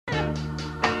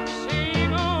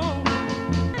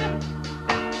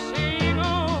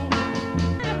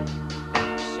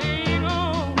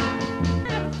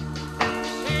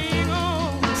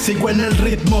Sigo en el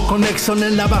ritmo, con Exxon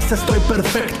en la base estoy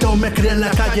perfecto. Me crié en la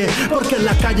calle, porque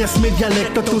la calle es mi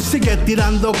dialecto. Tú sigue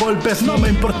tirando golpes, no me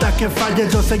importa que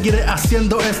falles. Yo seguiré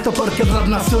haciendo esto porque el rap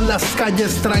nació en las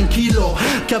calles. Tranquilo,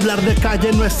 que hablar de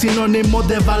calle no es sinónimo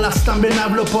de balas. También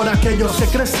hablo por aquellos que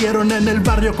crecieron en el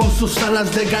barrio con sus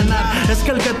alas de ganar. Es que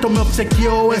el gueto me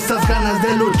obsequió esas ganas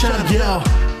de luchar, yo.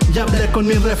 Ya hablé con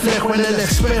mi reflejo en el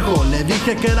espejo. Le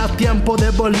dije que era tiempo de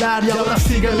volar y ahora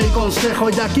sigue mi consejo.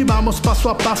 Y aquí vamos paso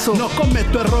a paso, no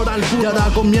cometo error alguno. Y ahora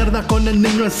hago mierda con el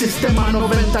niño en sistema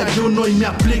 91 y me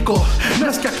aplico. No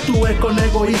es que actúe con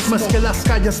egoísmo, es que las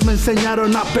calles me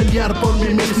enseñaron a pelear por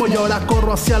mí mismo. Y ahora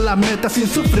corro hacia la meta sin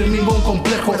sufrir ningún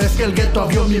complejo. Es que el gueto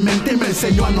abrió mi mente y me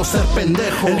enseñó a no ser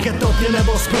pendejo. El gueto tiene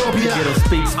voz propia,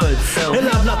 él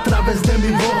habla a través de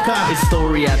mi boca.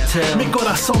 Mi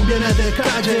corazón viene de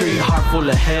calle, heart full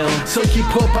of hell. soy hip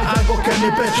hop, hago que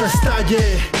mi pecho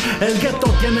estalle. El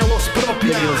gueto tiene voz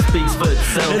propia,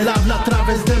 él habla a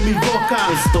través de mi boca.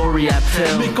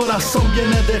 Mi corazón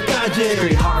viene de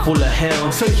calle, Heart full of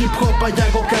hell. soy hip hop y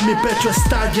hago que mi pecho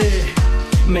estalle.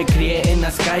 Me crié en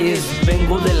las calles,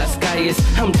 vengo de las calles.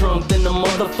 I'm drunk than a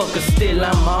motherfucker, still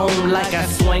I'm on. Like I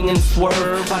swing and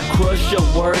swerve, I crush your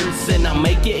words and I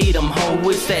make you eat them whole.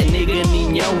 It's that nigga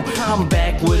Niño, I'm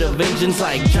back with a vengeance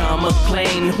like John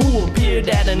McClane, who appeared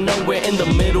out of nowhere in the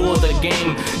middle of the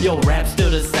game. Your rap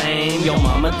still the same, your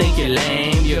mama think you're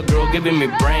lame. Your girl giving me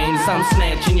brains, I'm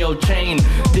snatching your chain.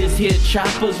 This here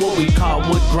chopper's what we call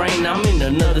wood grain. I'm in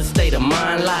another state of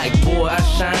mind, like boy I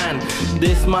shine.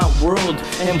 This my world,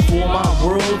 and for my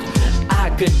world, I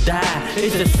could die.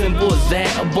 It's as simple as that.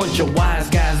 A bunch of wise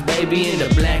guys, baby, in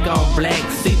the black on black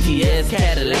CTS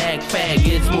Cadillac.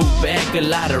 Faggots move back, a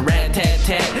lot of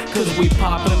rat-tat-tat, cause we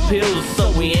poppin' pills,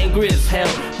 so we angry as hell.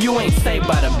 You ain't saved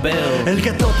by the bell. El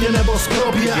gueto tiene voz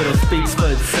propia, Ghetto speaks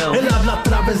for itself. él habla a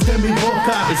través de mi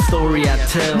boca. It's story I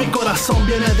tell. Mi corazón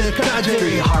viene de Street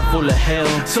calle, heart full of hell.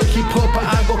 soy hip hop,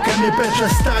 hago que mi pecho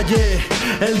estalle.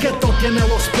 El gueto tiene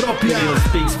voz propia, Ghetto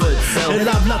speaks for itself. él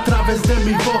habla a través de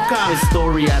mi boca. It's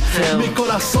story I tell. Mi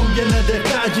corazón viene de Street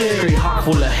calle, heart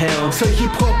full of hell. soy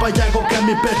hip hop y hago que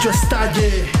mi pecho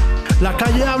estalle. La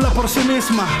calle habla por sí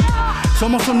misma,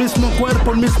 somos un mismo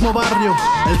cuerpo, un mismo barrio.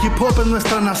 El hip hop es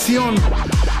nuestra nación,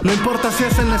 no importa si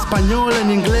es en español,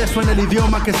 en inglés o en el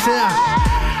idioma que sea.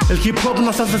 El hip hop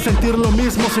nos hace sentir lo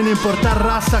mismo sin importar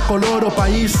raza, color o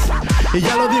país. Y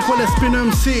ya lo dijo el Espino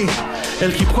MC,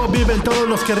 el hip hop vive en todos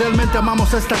los que realmente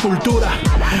amamos esta cultura.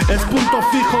 Es punto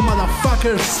fijo,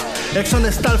 motherfuckers. Exxon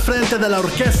está al frente de la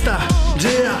orquesta,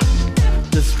 yeah.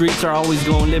 The streets are always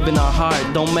gonna live in our heart,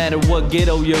 don't matter what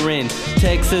ghetto you're in.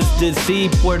 Texas, DC,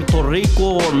 Puerto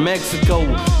Rico, or Mexico,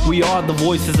 we are the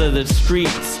voices of the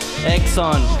streets.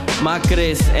 Exxon,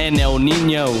 Makrez, and El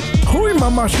Niño. Uy,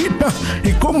 mamacita,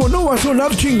 ¿y cómo no va a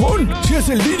sonar chingón si es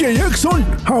el DJ Exxon?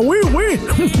 ¡Ah, oui, oui!